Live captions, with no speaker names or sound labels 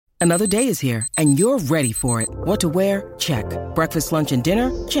Another day is here, and you're ready for it. What to wear? Check. Breakfast, lunch, and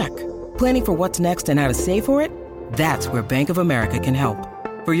dinner? Check. Planning for what's next and how to save for it? That's where Bank of America can help.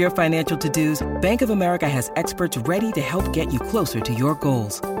 For your financial to-dos, Bank of America has experts ready to help get you closer to your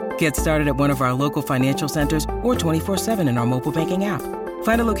goals. Get started at one of our local financial centers or 24/7 in our mobile banking app.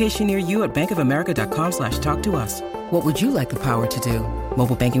 Find a location near you at bankofamerica.com/talktous. What would you like the power to do?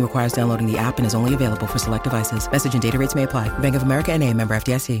 Mobile banking requires downloading the app and is only available for select devices. Message and data rates may apply. Bank of America N.A., member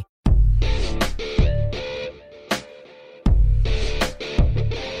FDIC.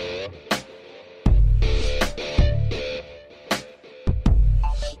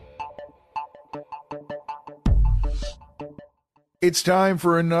 It's time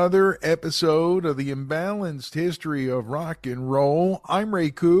for another episode of the Imbalanced History of Rock and Roll. I'm Ray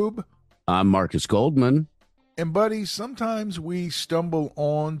Koob. I'm Marcus Goldman. And buddy, sometimes we stumble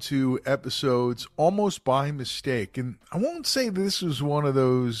onto episodes almost by mistake. And I won't say this was one of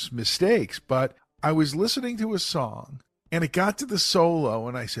those mistakes, but I was listening to a song and it got to the solo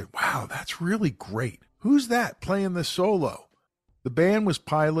and I said, wow, that's really great. Who's that playing the solo? The band was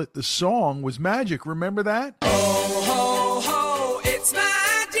Pilot. The song was Magic. Remember that? Ho, ho, ho, it's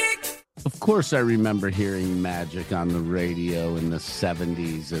magic. Of course, I remember hearing Magic on the radio in the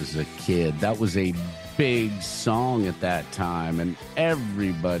 70s as a kid. That was a big song at that time, and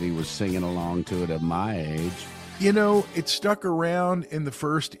everybody was singing along to it at my age. You know, it stuck around in the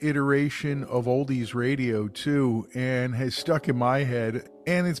first iteration of oldies radio, too, and has stuck in my head,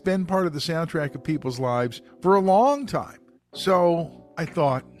 and it's been part of the soundtrack of people's lives for a long time. So I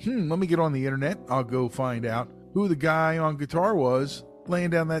thought, let me get on the internet. I'll go find out who the guy on guitar was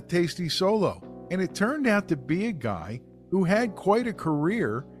laying down that tasty solo. And it turned out to be a guy who had quite a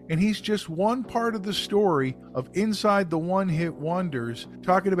career, and he's just one part of the story of Inside the One-Hit Wonders,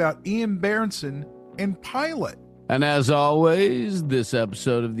 talking about Ian Bairnson and Pilot. And as always, this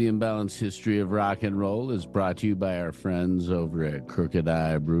episode of the Imbalanced History of Rock and Roll is brought to you by our friends over at Crooked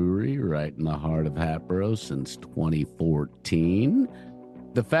Eye Brewery, right in the heart of Hatboro since 2014.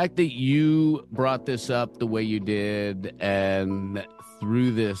 The fact that you brought this up the way you did and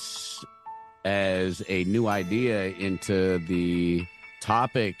threw this as a new idea into the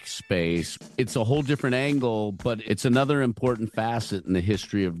topic space, it's a whole different angle, but it's another important facet in the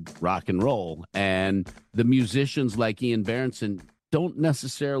history of rock and roll. And the musicians like Ian Bairnson don't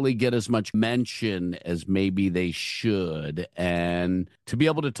necessarily get as much mention as maybe they should. And to be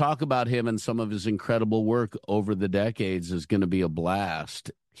able to talk about him and some of his incredible work over the decades is going to be a blast.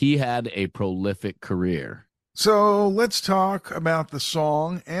 He had a prolific career. So let's talk about the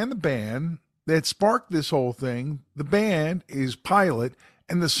song and the band that sparked this whole thing. The band is Pilot,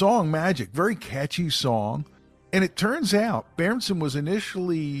 and the song Magic, very catchy song. And it turns out Bairnson was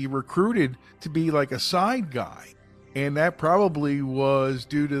initially recruited to be like a side guy. And that probably was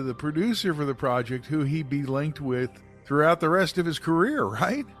due to the producer for the project, who he'd be linked with throughout the rest of his career,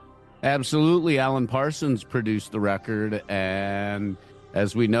 right? Absolutely. Alan Parsons produced the record. And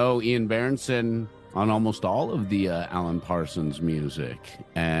as we know, Ian Bairnson on almost all of the Alan Parsons music.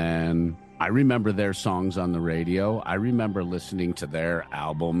 And I remember their songs on the radio. I remember listening to their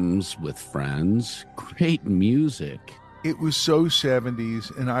albums with friends. Great music. It was so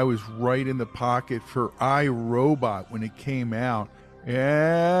 70s, and I was right in the pocket for iRobot when it came out.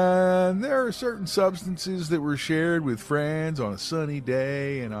 And there are certain substances that were shared with friends on a sunny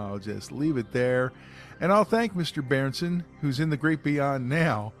day, and I'll just leave it there. And I'll thank Mr. Bairnson, who's in the great beyond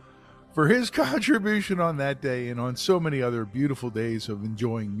now, for his contribution on that day and on so many other beautiful days of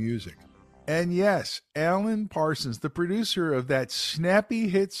enjoying music. And yes, Alan Parsons, the producer of that snappy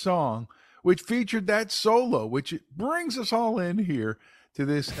hit song, which featured that solo, which brings us all in here to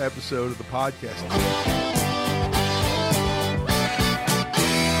this episode of the podcast.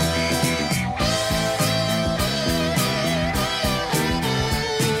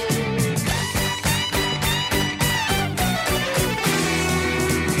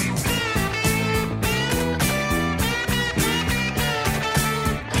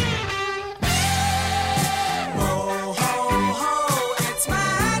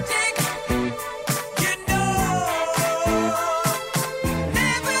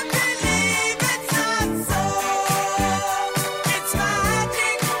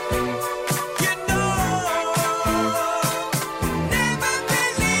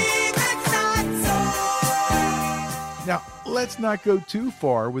 Let's not go too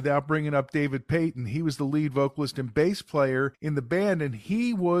far without bringing up David Payton. He was the lead vocalist and bass player in the band, and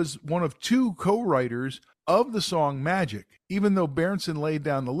he was one of two co-writers of the song Magic. Even though Bairnson laid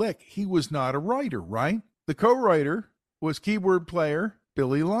down the lick, he was not a writer, right? The co-writer was keyboard player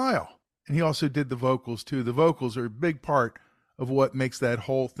Billy Lyle, and he also did the vocals too. The vocals are a big part of what makes that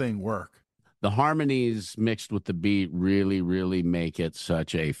whole thing work. The harmonies mixed with the beat really, really make it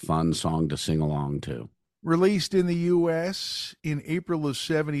such a fun song to sing along to. Released in the U.S. in April of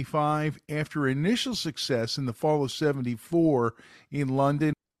 75 after initial success in the fall of 74 in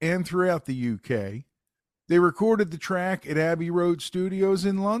London and throughout the U.K., they recorded the track at Abbey Road Studios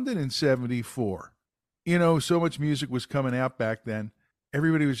in London in 74. You know, so much music was coming out back then.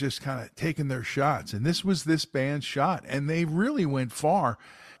 Everybody was just kind of taking their shots, and this was this band's shot, and they really went far,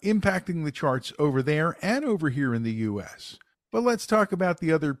 impacting the charts over there and over here in the U.S. But let's talk about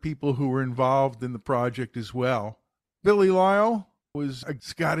the other people who were involved in the project as well. Billy Lyle was a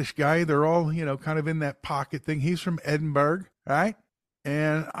Scottish guy. They're all, you know, kind of in that pocket thing. He's from Edinburgh, right?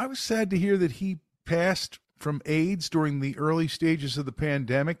 And I was sad to hear that he passed from AIDS during the early stages of the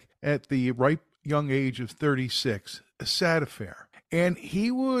pandemic at the ripe young age of 36. A sad affair. And he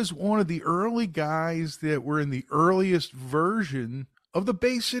was one of the early guys that were in the earliest version of the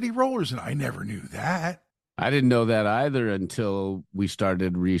Bay City Rollers, and I never knew that. I didn't know that either until we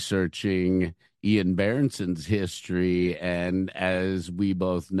started researching Ian Bairnson's history. And as we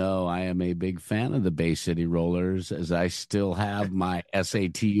both know, I am a big fan of the Bay City Rollers, as I still have my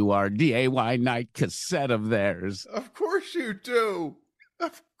SATURDAY night cassette of theirs. Of course you do.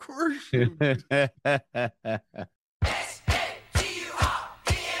 Of course you do.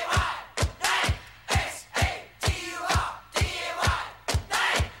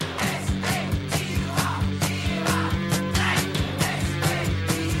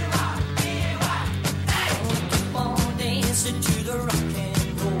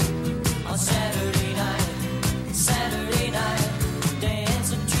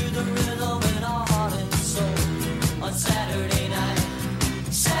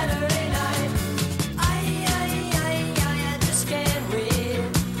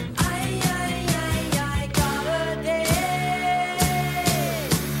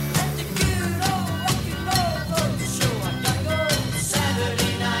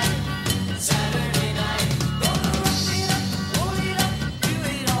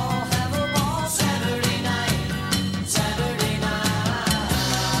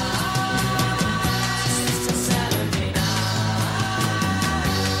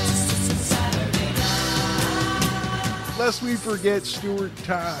 Lest we forget Stuart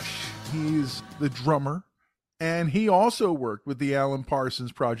Tosh. He's the drummer, and he also worked with the Alan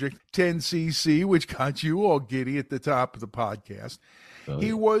Parsons Project, 10cc, which got you all giddy at the top of the podcast. Oh, yeah.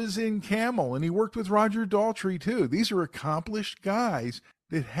 He was in Camel, and he worked with Roger Daltrey, too. These are accomplished guys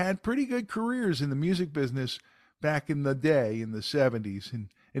that had pretty good careers in the music business back in the day, in the 70s and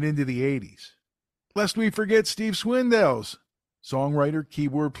into the 80s. Lest we forget Steve Swindells, songwriter,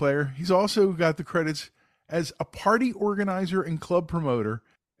 keyboard player. He's also got the credits as a party organizer and club promoter,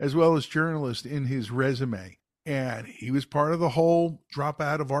 as well as journalist in his resume. And he was part of the whole drop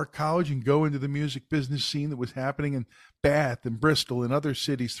out of art college and go into the music business scene that was happening in Bath and Bristol and other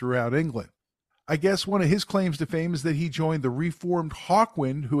cities throughout England. I guess one of his claims to fame is that he joined the reformed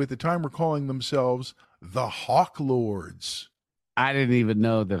Hawkwind, who at the time were calling themselves the Hawk Lords. I didn't even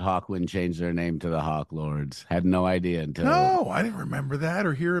know that Hawkwind changed their name to the Hawk Lords. Had no idea until... No, I didn't remember that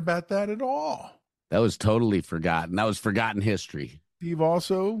or hear about that at all. That was totally forgotten. That was forgotten history. Steve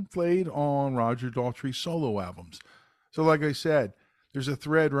also played on Roger Daltrey's solo albums. So like I said, there's a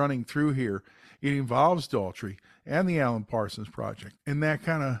thread running through here. It involves Daltrey and the Alan Parsons Project and that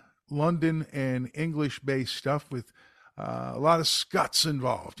kind of London and English-based stuff with a lot of Scots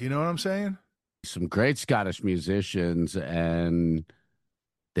involved. You know what I'm saying? Some great Scottish musicians, and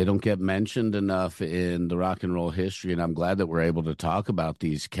they don't get mentioned enough in the rock and roll history, and I'm glad that we're able to talk about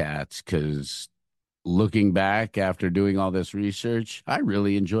these cats, because looking back after doing all this research, I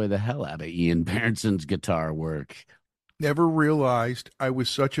really enjoy the hell out of Ian Bairnson's guitar work. Never realized I was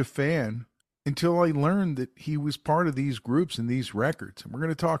such a fan until I learned that he was part of these groups and these records, and we're going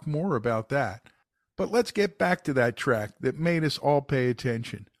to talk more about that. But let's get back to that track that made us all pay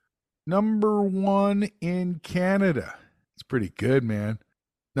attention. Number 1 in Canada. It's pretty good, man.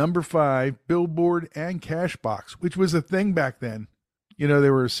 Number 5, Billboard and Cashbox, which was a thing back then. You know, they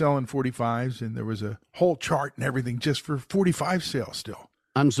were selling 45s, and there was a whole chart and everything just for 45 sales still.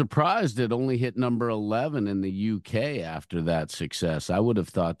 I'm surprised it only hit number 11 in the UK after that success. I would have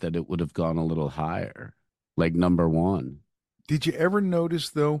thought that it would have gone a little higher, like number 1. Did you ever notice,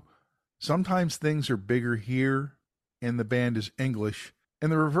 though, sometimes things are bigger here and the band is English,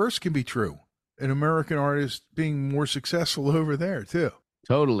 and the reverse can be true. An American artist being more successful over there, too.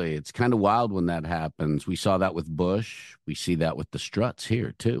 Totally. It's kind of wild when that happens. We saw that with Bush. We see that with the Struts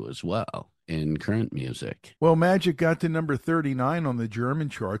here, too, as well, in current music. Well, Magic got to number 39 on the German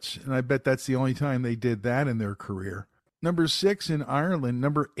charts, and I bet that's the only time they did that in their career. number 6 in Ireland,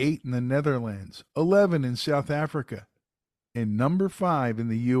 number 8 in the Netherlands, 11 in South Africa, and number 5 in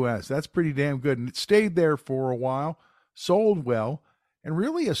the U.S. That's pretty damn good. And it stayed there for a while, sold well, and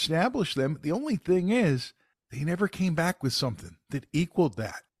really established them. The only thing is, they never came back with something that equaled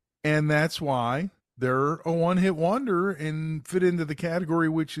that. And that's why they're a one-hit wonder and fit into the category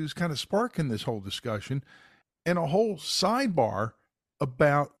which is kind of sparking this whole discussion and a whole sidebar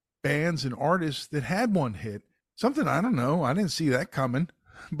about bands and artists that had one hit. Something, I don't know, I didn't see that coming.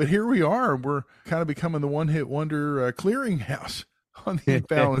 But here we are. We're kind of becoming the one-hit wonder clearinghouse on the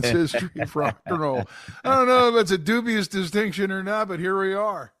imbalanced history of rock and roll. I don't know if that's a dubious distinction or not, but here we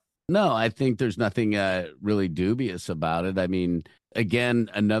are. No, I think there's nothing really dubious about it. I mean, again,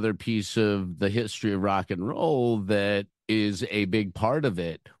 another piece of the history of rock and roll that is a big part of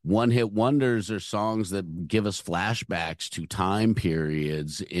it. One-hit wonders are songs that give us flashbacks to time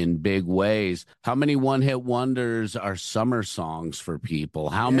periods in big ways. How many one-hit wonders are summer songs for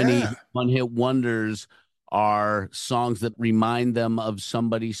people? How many one-hit wonders are songs that remind them of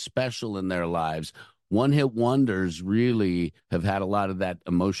somebody special in their lives? One-hit wonders really have had a lot of that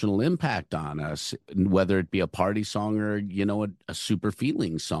emotional impact on us, whether it be a party song or, you know, a super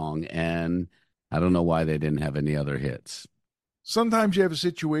feeling song. And I don't know why they didn't have any other hits. Sometimes you have a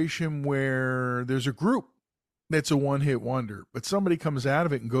situation where there's a group that's a one-hit wonder, but somebody comes out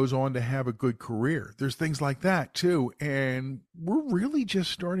of it and goes on to have a good career. There's things like that, too. And we're really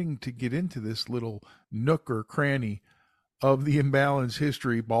just starting to get into this little nook or cranny of the imbalanced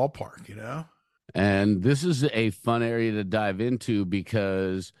history ballpark, you know? And this is a fun area to dive into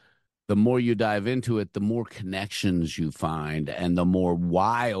because the more you dive into it, the more connections you find and the more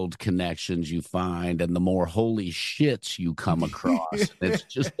wild connections you find and the more holy shits you come across. It's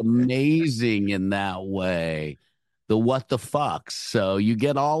just amazing in that way. The what the fucks. So you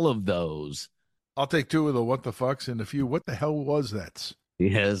get all of those. I'll take 2 of the what the fucks and a few what the hell was that?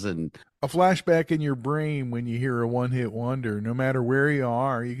 Yes, and a flashback in your brain when you hear a one-hit wonder. No matter where you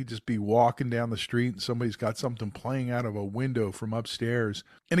are, you could just be walking down the street and somebody's got something playing out of a window from upstairs.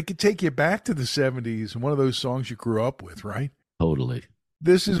 And it could take you back to the 70s and one of those songs you grew up with, right? Totally.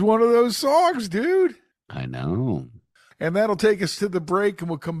 This is one of those songs, dude. I know. And that'll take us to the break, and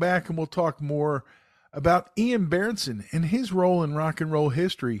we'll come back and we'll talk more about Ian Bairnson and his role in rock and roll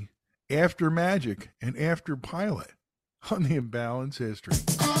history after Magic and after Pilot on the Imbalanced History.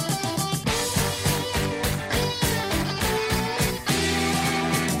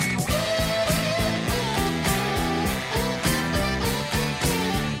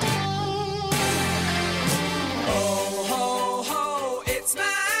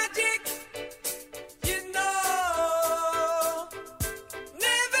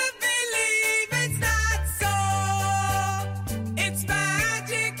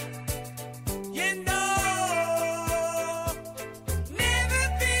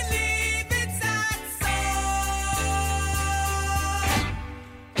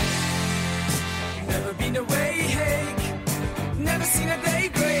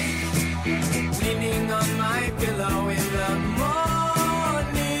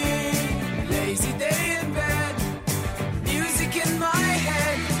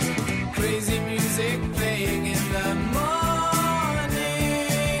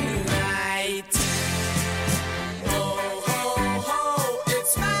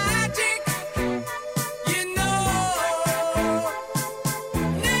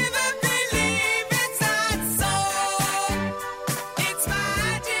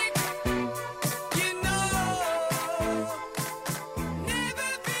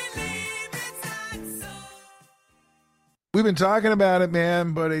 We've been talking about it,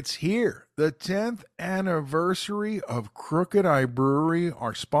 man, but it's here. The 10th anniversary of Crooked Eye Brewery,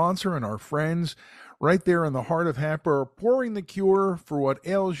 our sponsor and our friends right there in the heart of Hatboro, pouring the cure for what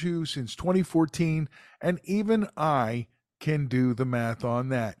ails you since 2014. And even I can do the math on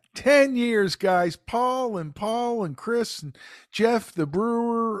that. 10 years, guys. Paul and Chris and Jeff, the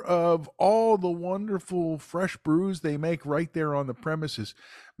brewer of all the wonderful fresh brews they make right there on the premises.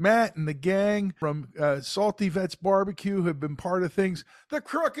 Matt and the gang from Salty Vets Barbecue have been part of things. The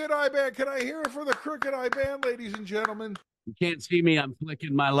Crooked Eye Band. Can I hear it for the Crooked Eye Band, ladies and gentlemen? You can't see me. I'm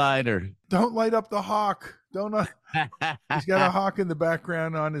flicking my lighter. Don't light up the hawk. Don't. He's got a hawk in the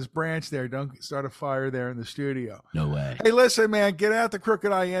background on his branch there. Don't start a fire there in the studio. No way. Hey, listen, man, get out the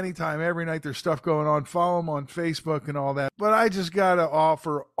Crooked Eye anytime. Every night there's stuff going on. Follow them on Facebook and all that. But I just got to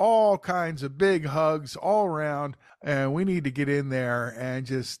offer all kinds of big hugs all around. And we need to get in there and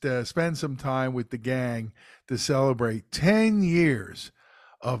just spend some time with the gang to celebrate 10 years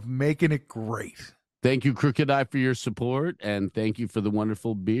of making it great. Thank you, Crooked Eye, for your support, and thank you for the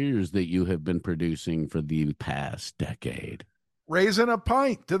wonderful beers that you have been producing for the past decade. Raising a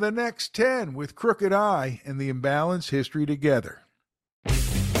pint to the next 10 with Crooked Eye and the Imbalanced History together.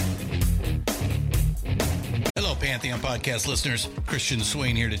 Hello, Pantheon podcast listeners. Christian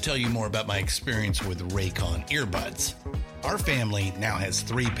Swain here to tell you more about my experience with Raycon earbuds. Our family now has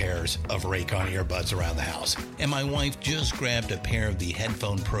 3 pairs of Raycon earbuds around the house, and my wife just grabbed a pair of the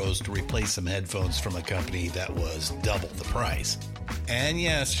Headphone Pros to replace some headphones from a company that was double the price. And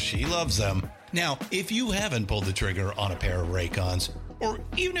yes, she loves them. Now, if you haven't pulled the trigger on a pair of Raycons, or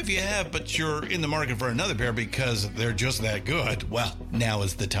even if you have, but you're in the market for another pair because they're just that good, well, now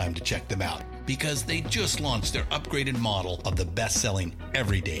is the time to check them out, because they just launched their upgraded model of the best-selling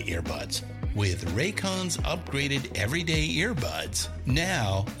everyday earbuds. With Raycon's upgraded everyday earbuds,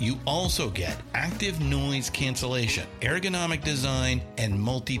 now you also get active noise cancellation, ergonomic design, and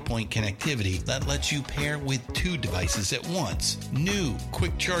multi-point connectivity that lets you pair with 2 devices at once. New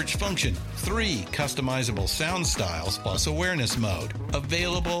quick charge function, 3 customizable sound styles, plus awareness mode.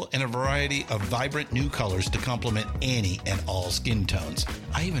 Available in a variety of vibrant new colors to complement any and all skin tones.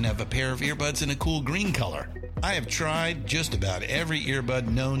 I even have a pair of earbuds in a cool green color. I have tried just about every earbud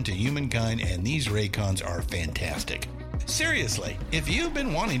known to humankind, and these Raycons are fantastic. Seriously, if you've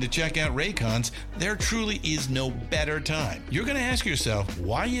been wanting to check out Raycons, there truly is no better time. You're going to ask yourself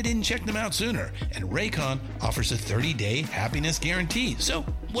why you didn't check them out sooner, and Raycon offers a 30-day happiness guarantee. So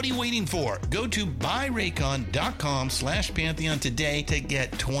what are you waiting for? Go to buyraycon.com/Pantheon today to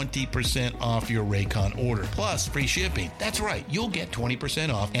get 20% off your Raycon order, plus free shipping. That's right, you'll get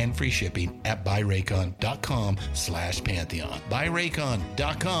 20% off and free shipping at buyraycon.com/Pantheon.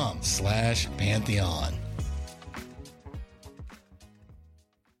 buyraycon.com/Pantheon.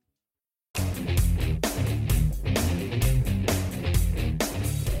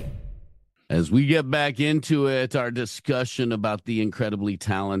 As we get back into it, our discussion about the incredibly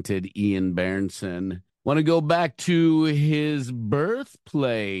talented Ian Bairnson, want to go back to his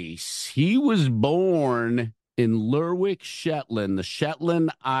birthplace. He was born in Lerwick, Shetland, the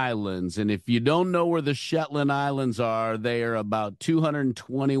Shetland Islands. And if you don't know where the Shetland Islands are, they are about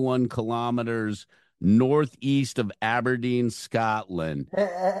 221 kilometers northeast of Aberdeen, Scotland.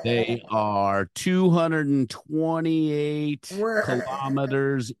 They are 228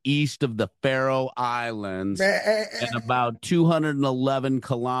 kilometers east of the Faroe Islands and about 211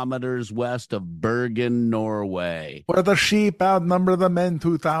 kilometers west of Bergen, Norway. Where the sheep outnumber the men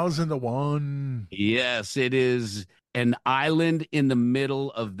 2,000-1. Yes, it is an island in the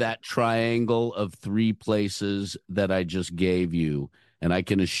middle of that triangle of 3 places that I just gave you. And I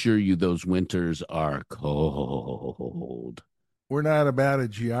can assure you those winters are cold. We're not about a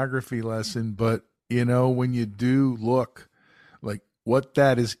geography lesson, but, you know, when you do look like what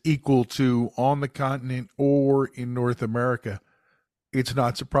that is equal to on the continent or in North America, it's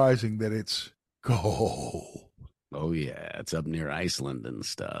not surprising that it's cold. Oh, yeah, it's up near Iceland and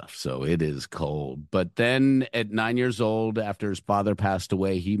stuff, so it is cold. But then at 9 years old, after his father passed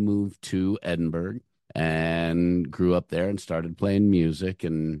away, he moved to Edinburgh and grew up there and started playing music,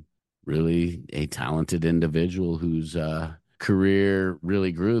 and really a talented individual whose career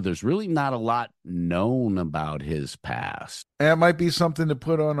really grew. There's really not a lot known about his past. That might be something to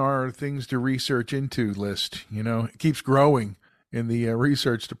put on our things to research into list. You know, it keeps growing in the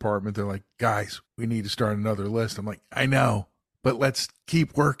research department. They're like, guys, we need to start another list. I'm like, I know, but let's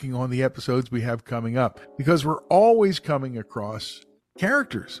keep working on the episodes we have coming up, because we're always coming across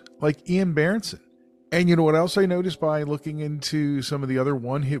characters like Ian Bairnson. And you know what else I noticed by looking into some of the other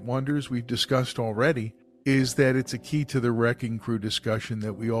one-hit wonders we've discussed already is that it's a key to the Wrecking Crew discussion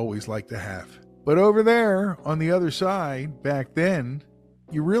that we always like to have. But over there, on the other side, back then,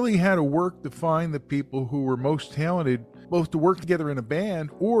 you really had to work to find the people who were most talented, both to work together in a band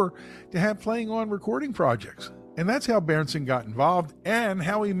or to have playing on recording projects. And that's how Bairnson got involved, and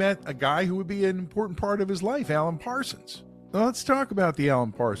how he met a guy who would be an important part of his life, Alan Parsons. Now, let's talk about the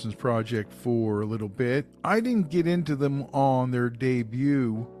Alan Parsons Project for a little bit. I didn't get into them on their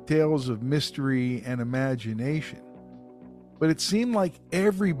debut, Tales of Mystery and Imagination, but it seemed like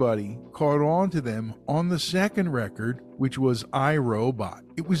everybody caught on to them on the second record, which was I, Robot.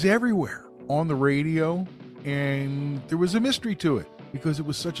 It was everywhere on the radio, and there was a mystery to it because it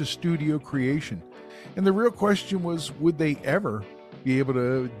was such a studio creation. And the real question was, would they ever be able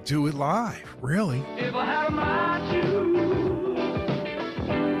to do it live, really? If I had a mind to,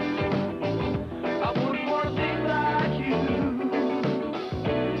 I wouldn't want to think like you.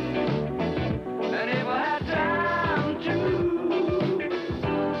 And if I had time to,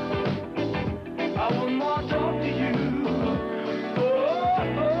 I wouldn't want to talk to you. Oh,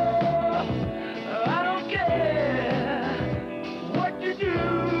 I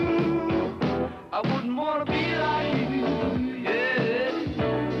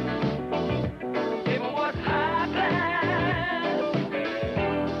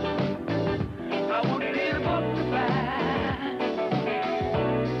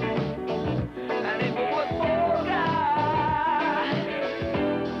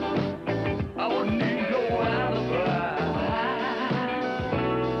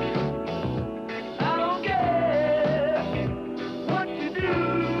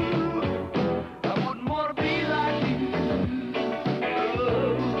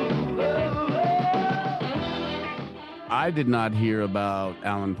I did not hear about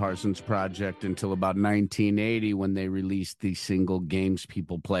Alan Parsons' Project until about 1980 when they released the single Games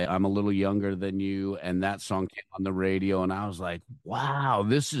People Play. I'm a little younger than you, and that song came on the radio, and I was like, wow,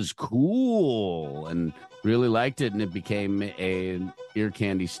 this is cool, and really liked it, and it became an ear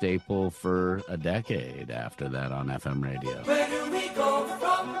candy staple for a decade after that on FM radio. Where do we go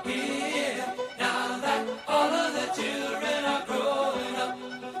from here now that all of the children are growing up?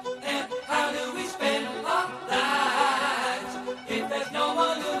 And how do we spend our lives if there's no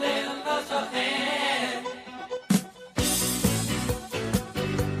one to lend us a hand?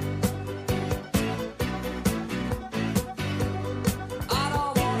 I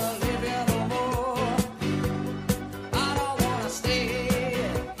don't wanna live here no more. I don't wanna stay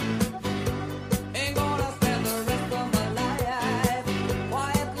here. Ain't gonna spend the rest of my life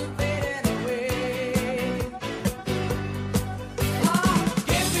quietly fading away.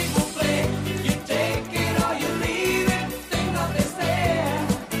 Game people play, you take it or you leave it. Think of this there,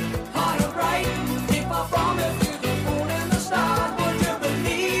 hard or right. If I promise you the moon and the stars, would you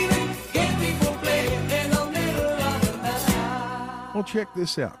believe it? Game people play in the middle of the night. Well, check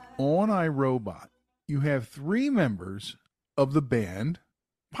this out. On iRobot, you have 3 members of the band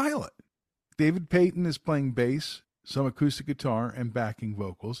Pilot. David Payton is playing bass, some acoustic guitar, and backing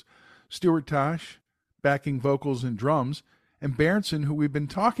vocals. Stuart Tosh, backing vocals and drums, and Bairnson, who we've been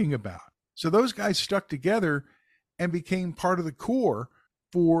talking about. So those guys stuck together and became part of the core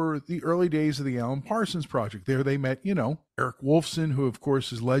for the early days of the Alan Parsons Project. There they met, Eric Wolfson, who of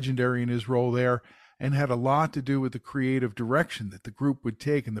course is legendary in his role there, and had a lot to do with the creative direction that the group would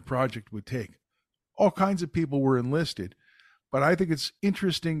take and the project would take. All kinds of people were enlisted, but I think it's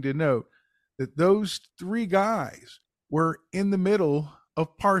interesting to note that those 3 guys were in the middle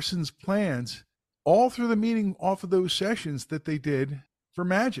of Parsons' plans all through the meeting off of those sessions that they did for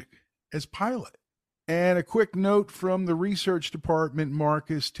Magic as Pilot. And a quick note from the research department,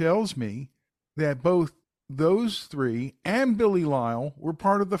 Marcus, tells me that both those 3 and Billy Lyle were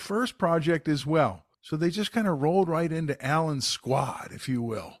part of the first project as well. So they just kind of rolled right into Alan's squad, if you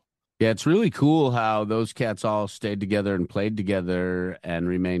will. Yeah, it's really cool how those cats all stayed together and played together and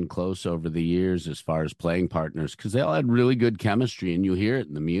remained close over the years as far as playing partners, because they all had really good chemistry, and you hear it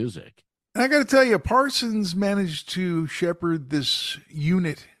in the music. And I got to tell you, Parsons managed to shepherd this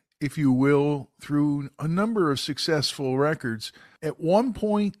unit, if you will, through a number of successful records. At one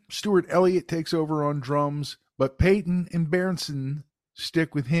point, Stuart Elliott takes over on drums, but Payton and Bairnson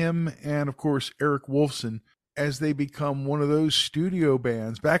stick with him, and of course Eric Wolfson, as they become one of those studio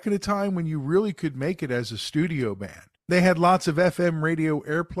bands back at a time when you really could make it as a studio band. They had lots of FM radio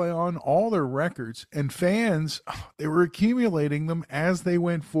airplay on all their records, and fans, they were accumulating them as they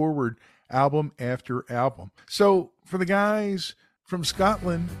went forward, album after album. So for the guys from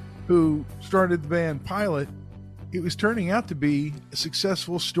Scotland who started the band Pilot, it was turning out to be a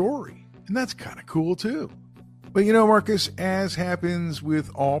successful story, and that's kind of cool too. But Marcus, as happens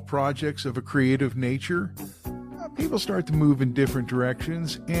with all projects of a creative nature, people start to move in different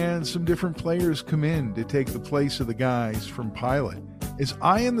directions, and some different players come in to take the place of the guys from Pilot. As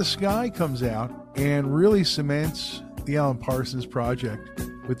Eye in the Sky comes out and really cements the Alan Parsons Project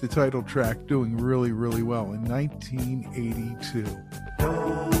with the title track doing really, really well in 1982.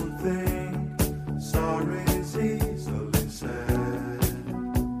 Don't think sorry's easily said.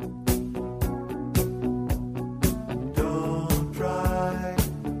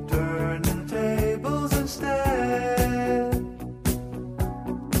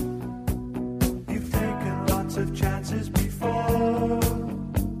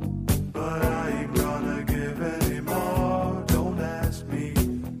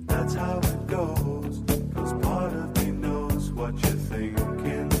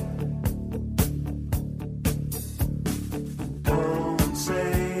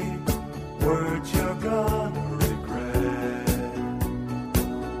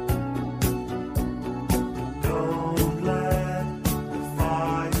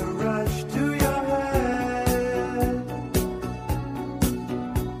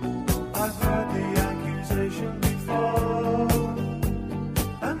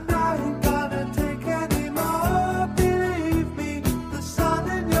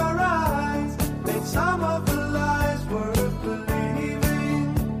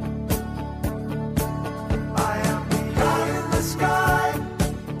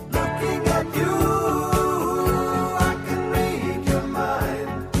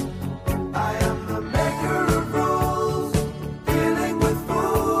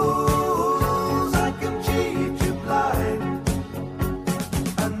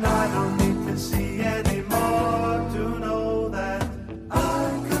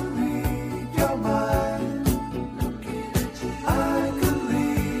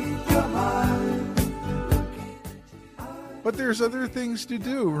 there's other things to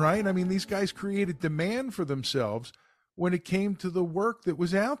do, right? I mean, these guys created demand for themselves when it came to the work that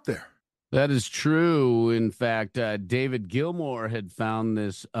was out there. That is true. In fact, David Gilmour had found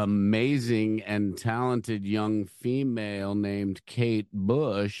this amazing and talented young female named Kate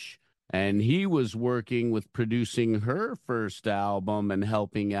Bush, and he was working with producing her first album and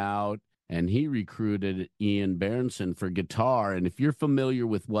helping out, and he recruited Ian Bairnson for guitar. And if you're familiar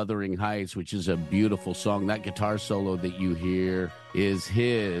with Wuthering Heights, which is a beautiful song, that guitar solo that you hear is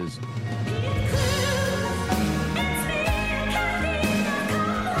his.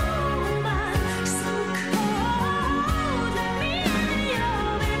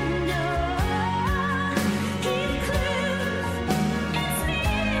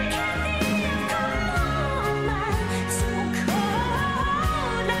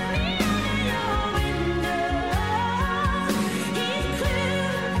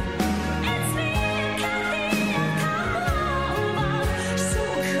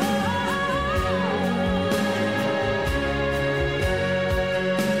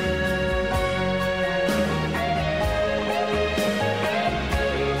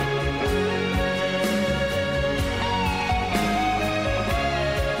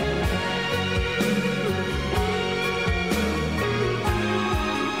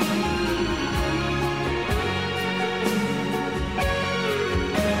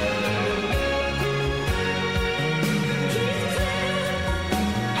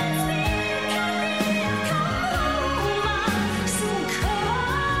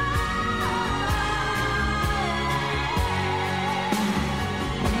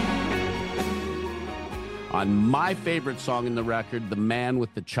 On my favorite song in the record, The Man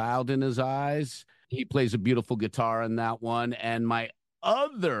with the Child in His Eyes, he plays a beautiful guitar on that one. And my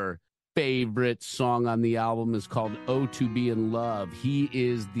other favorite song on the album is called Oh to Be in Love. He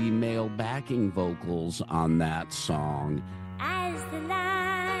is the male backing vocals on that song. As the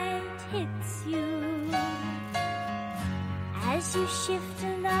light hits you, as you shift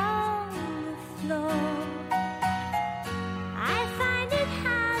along the floor, I find it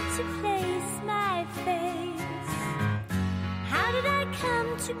hard to place my face. How did I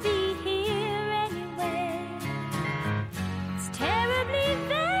come to be here anyway? It's terribly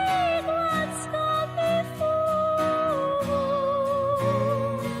vague what's gone before.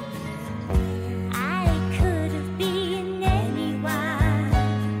 I could have been anyone.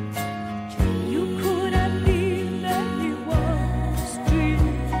 You could have been anyone's dream.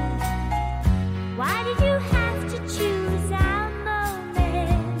 Why did you have to choose our moment?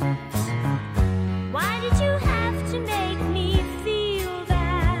 Why did you have to make me feel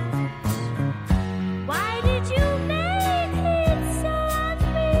that? Why did you make it so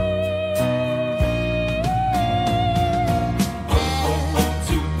unreal?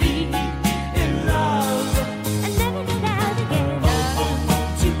 To be in love, And never get out again.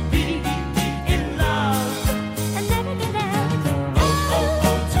 to be in love, And never get out again.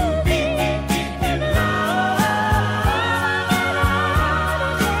 to be in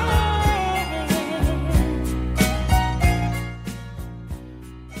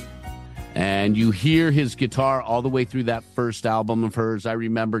And you hear his guitar all the way through that first album of hers. I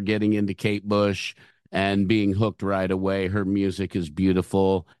remember getting into Kate Bush and being hooked right away. Her music is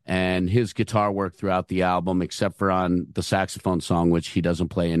beautiful, and his guitar work throughout the album, except for on the saxophone song, which he doesn't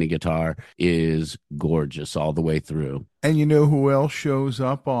play any guitar, is gorgeous all the way through. And you know who else shows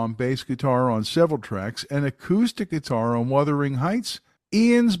up on bass guitar on several tracks and acoustic guitar on Wuthering Heights?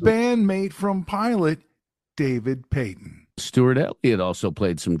 Ian's bandmate from Pilot, David Payton. Stuart Elliott also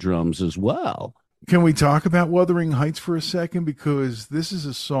played some drums as well. Can we talk about Wuthering Heights for a second? Because this is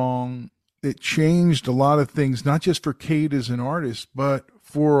a song that changed a lot of things, not just for Kate as an artist, but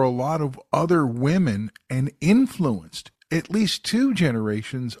for a lot of other women, and influenced at least two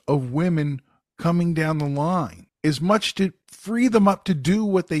generations of women coming down the line, as much to free them up to do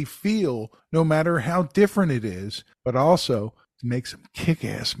what they feel, no matter how different it is, but also to make some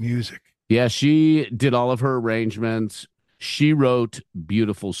kick-ass music. Yeah, she did all of her arrangements. She wrote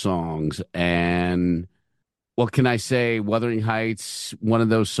beautiful songs. And what can I say? Wuthering Heights, one of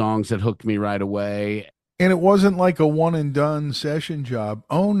those songs that hooked me right away. And it wasn't like a one and done session job.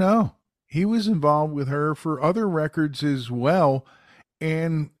 Oh no. He was involved with her for other records as well.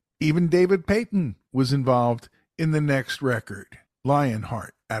 And even David Payton was involved in the next record,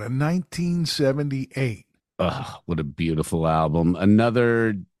 Lionheart, out of 1978. What a beautiful album.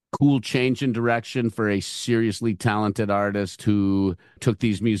 Another cool change in direction for a seriously talented artist who took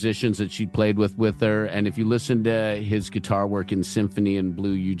these musicians that she played with her. And if you listen to his guitar work in Symphony and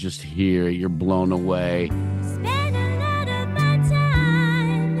Blue, you just hear it. You're blown away. Spend a lot of my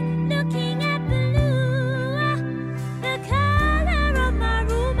time looking at blue, the color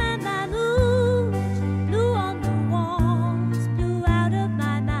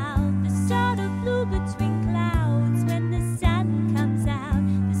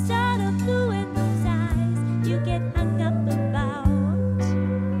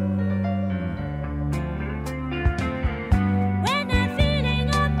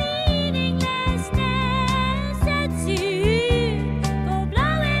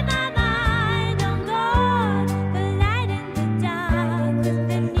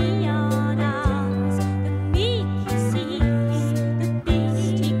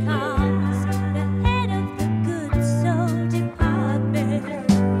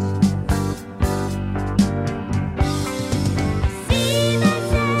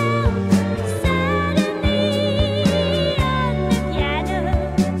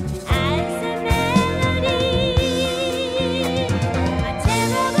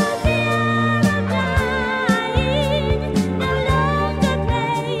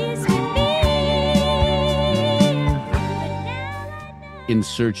In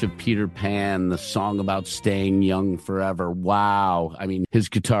Search of Peter Pan, the song about staying young forever. Wow. I mean, his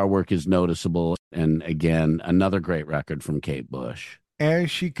guitar work is noticeable. And again, another great record from Kate Bush. As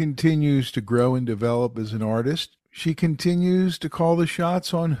she continues to grow and develop as an artist, she continues to call the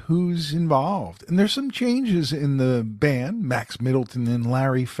shots on who's involved. And there's some changes in the band. Max Middleton and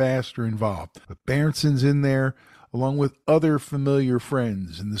Larry Fast are involved. But Bairnson's in there, along with other familiar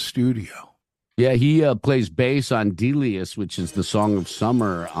friends in the studio. Yeah, he plays bass on Delius, which is the song of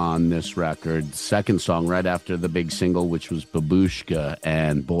summer on this record. Second song right after the big single, which was Babushka.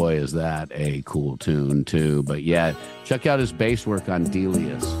 And boy, is that a cool tune, too. But yeah, check out his bass work on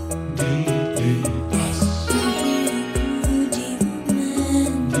Delius.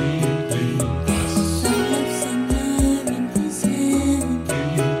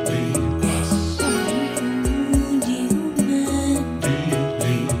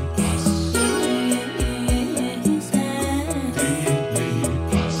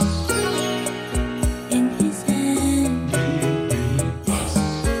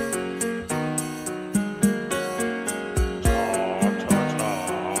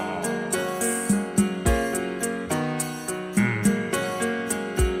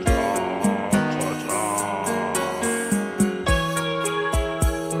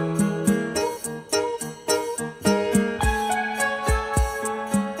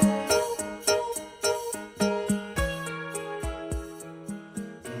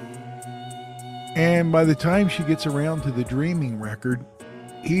 And by the time she gets around to the Dreaming record,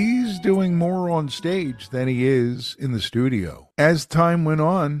 he's doing more on stage than he is in the studio. As time went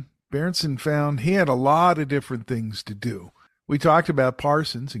on, Bairnson found he had a lot of different things to do. We talked about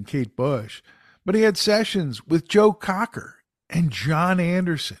Parsons and Kate Bush, but he had sessions with Joe Cocker and John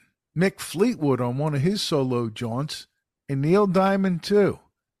Anderson, Mick Fleetwood on one of his solo jaunts, and Neil Diamond too.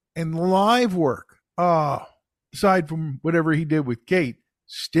 And live work. Aside from whatever he did with Kate,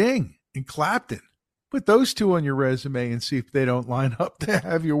 Sting and Clapton. Put those two on your resume and see if they don't line up to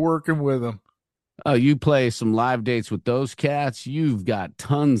have you working with them. Oh, you play some live dates with those cats, you've got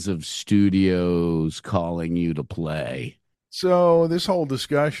tons of studios calling you to play. So this whole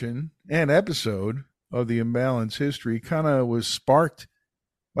discussion and episode of the Imbalance History kind of was sparked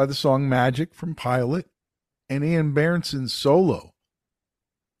by the song Magic from Pilot, and Ian Bairnson's solo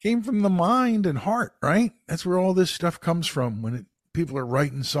came from the mind and heart, right? That's where all this stuff comes from when people are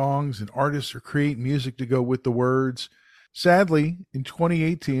writing songs and artists are creating music to go with the words. Sadly, in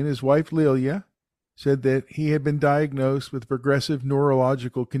 2018, his wife Lilia said that he had been diagnosed with a progressive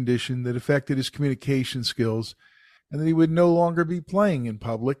neurological condition that affected his communication skills and that he would no longer be playing in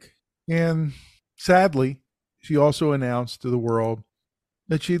public. And sadly, she also announced to the world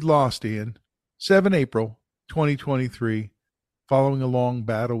that she'd lost Ian 7 April 2023 following a long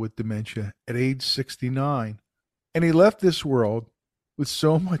battle with dementia at age 69. And he left this world with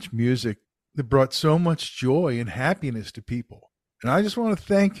so much music that brought so much joy and happiness to people. And I just want to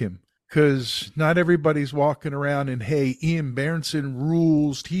thank him because not everybody's walking around in, hey, Ian Bairnson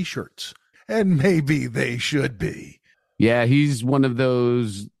rules t-shirts. And maybe they should be. Yeah, he's one of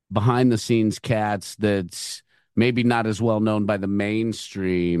those behind-the-scenes cats that's maybe not as well known by the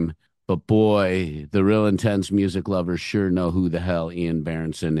mainstream, but boy, the real intense music lovers sure know who the hell Ian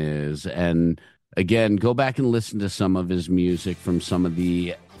Bairnson is. And again, go back and listen to some of his music from some of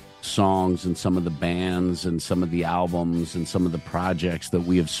the songs and some of the bands and some of the albums and some of the projects that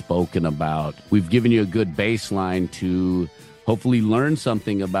we have spoken about. We've given you a good baseline to hopefully learn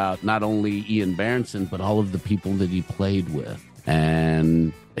something about not only Ian Bairnson, but all of the people that he played with.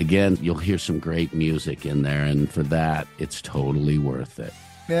 And again, you'll hear some great music in there. And for that, it's totally worth it.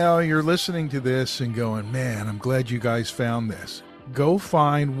 Now you're listening to this and going, man, I'm glad you guys found this. Go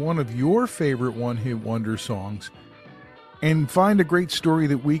find one of your favorite one-hit wonder songs and find a great story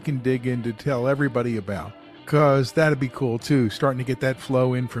that we can dig in to tell everybody about, because that'd be cool too, starting to get that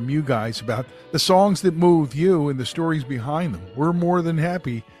flow in from you guys about the songs that move you and the stories behind them. We're more than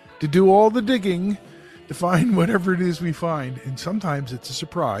happy to do all the digging to find whatever it is we find, and sometimes it's a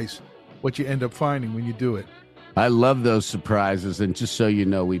surprise what you end up finding when you do it. I love those surprises, and just so you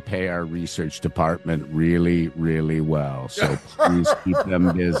know, we pay our research department really, really well, so please keep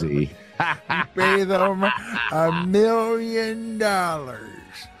them busy. Pay them $1 million.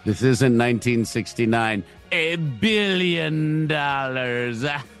 This isn't 1969. $1 billion.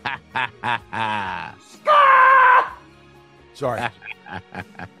 Sorry.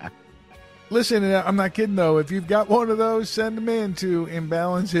 Listen, I'm not kidding, though. If you've got one of those, send them in to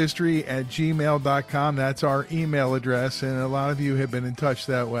imbalancehistory@gmail.com. That's our email address, and a lot of you have been in touch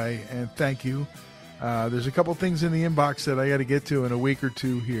that way, and thank you. There's a couple things in the inbox that I got to get to in a week or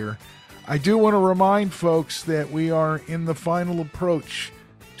two here. I do want to remind folks that we are in the final approach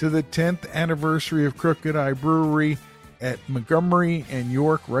to the 10th anniversary of Crooked Eye Brewery at Montgomery and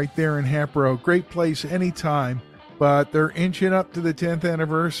York, right there in Hapro. Great place anytime, but they're inching up to the 10th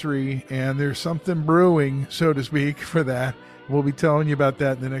anniversary, and there's something brewing, so to speak, for that. We'll be telling you about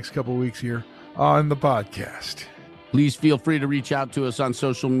that in the next couple of weeks here on the podcast. Please feel free to reach out to us on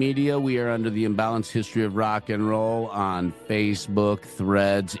social media. We are under the Imbalanced History of Rock and Roll on Facebook,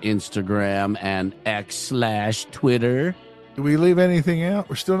 Threads, Instagram, and X/Twitter. Do we leave anything out?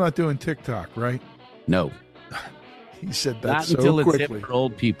 We're still not doing TikTok, right? No. He said that Not so until it's quickly. hip for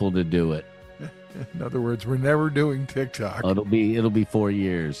old people to do it. In other words, we're never doing TikTok. It'll be 4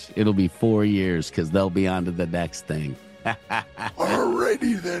 years. It'll be 4 years because they'll be on to the next thing.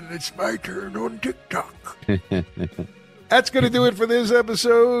 Alrighty then, it's my turn on TikTok. That's going to do it for this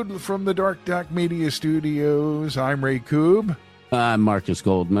episode from the Dark Doc Media Studios. I'm Ray Koob. I'm Marcus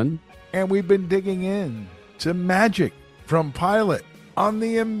Goldman. And we've been digging in to magic from Pilot on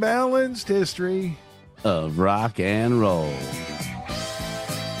the Imbalanced History of Rock and Roll.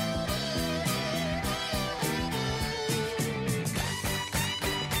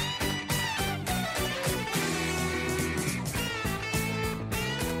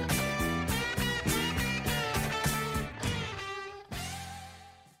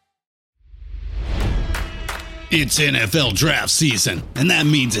 It's NFL draft season, and that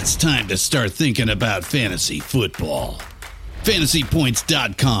means it's time to start thinking about fantasy football.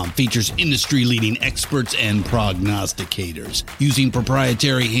 FantasyPoints.com features industry-leading experts and prognosticators using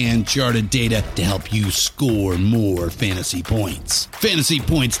proprietary hand-charted data to help you score more fantasy points.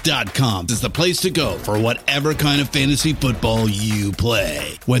 FantasyPoints.com is the place to go for whatever kind of fantasy football you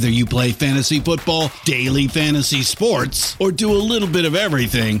play. Whether you play fantasy football, daily fantasy sports, or do a little bit of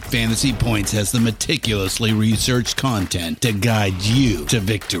everything, Fantasy Points has the meticulously researched content to guide you to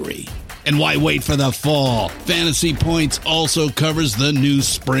victory. And why wait for the fall? Fantasy Points also covers the new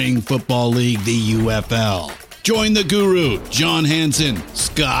spring football league, the UFL. Join the guru, John Hansen,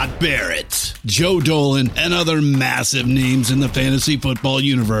 Scott Barrett, Joe Dolan, and other massive names in the fantasy football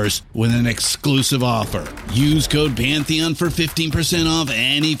universe with an exclusive offer. Use code Pantheon for 15% off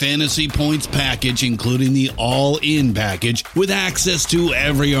any Fantasy Points package, including the all-in package, with access to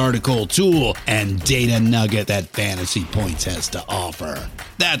every article, tool, and data nugget that Fantasy Points has to offer.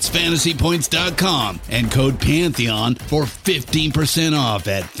 That's FantasyPoints.com and code Pantheon for 15% off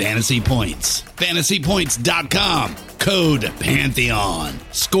at Fantasy Points. FantasyPoints.com, code Pantheon.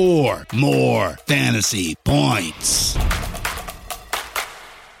 Score more fantasy points.